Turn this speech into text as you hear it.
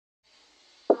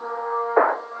I'm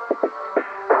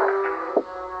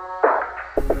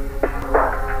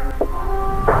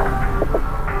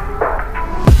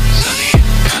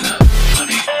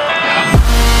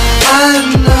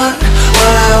not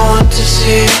what I want to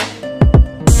see.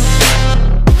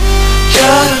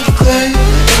 Juggling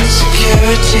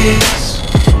insecurities,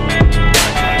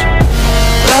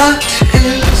 locked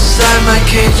inside my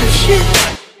cage of shit.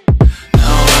 No,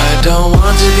 I don't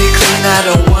want to be clean, I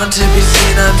don't want to be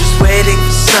seen. I'm just waiting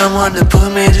for someone to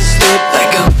put me to sleep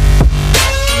like I'm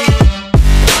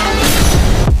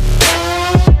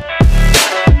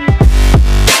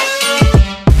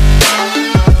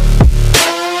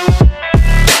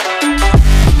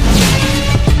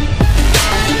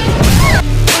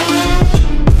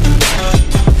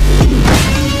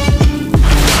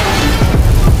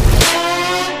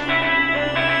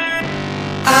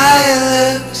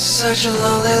such a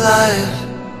lonely life.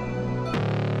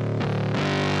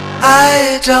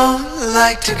 I don't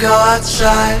like to go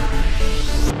outside.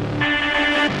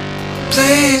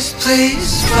 Please,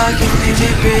 please, fucking leave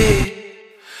me be.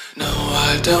 No,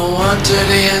 I don't want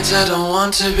dirty hands, I don't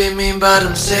want to be mean, but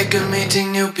I'm sick of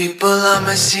meeting new people on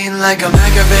my scene. Like I'm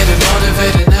aggravated,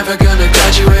 motivated, never gonna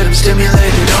graduate. I'm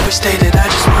stimulated, overstated, I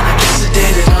just wanna get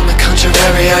sedated. On the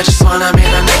contrary, I just wanna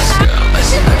meet my next girl.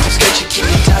 Listen, I'm too scared, you keep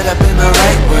me tied up in my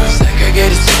right world.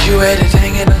 Segregated, situated,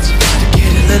 hanging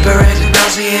unsophisticated, liberated,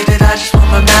 nauseated. I just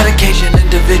want my medication,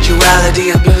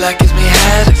 individuality, and blue like gives me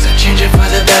headaches. I'm changing for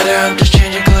the better, I'm just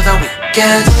changing clothes on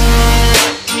weekends.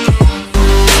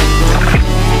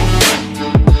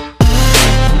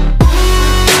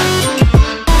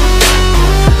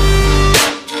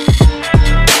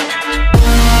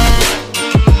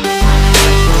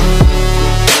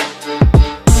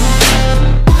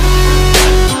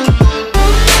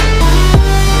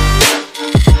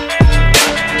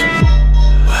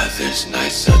 It's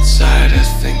nice outside, I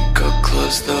think I'll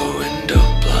close the window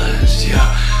blinds.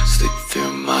 Yeah, sleep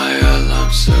through my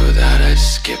alarm so that I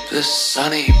skip the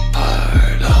sunny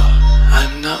part. Oh,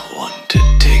 I'm not one to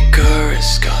take a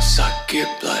risk, I'll suck your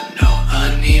blood. No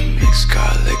honey mix,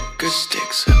 garlic or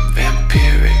sticks. I'm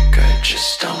vampiric, I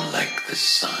just don't like the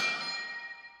sun.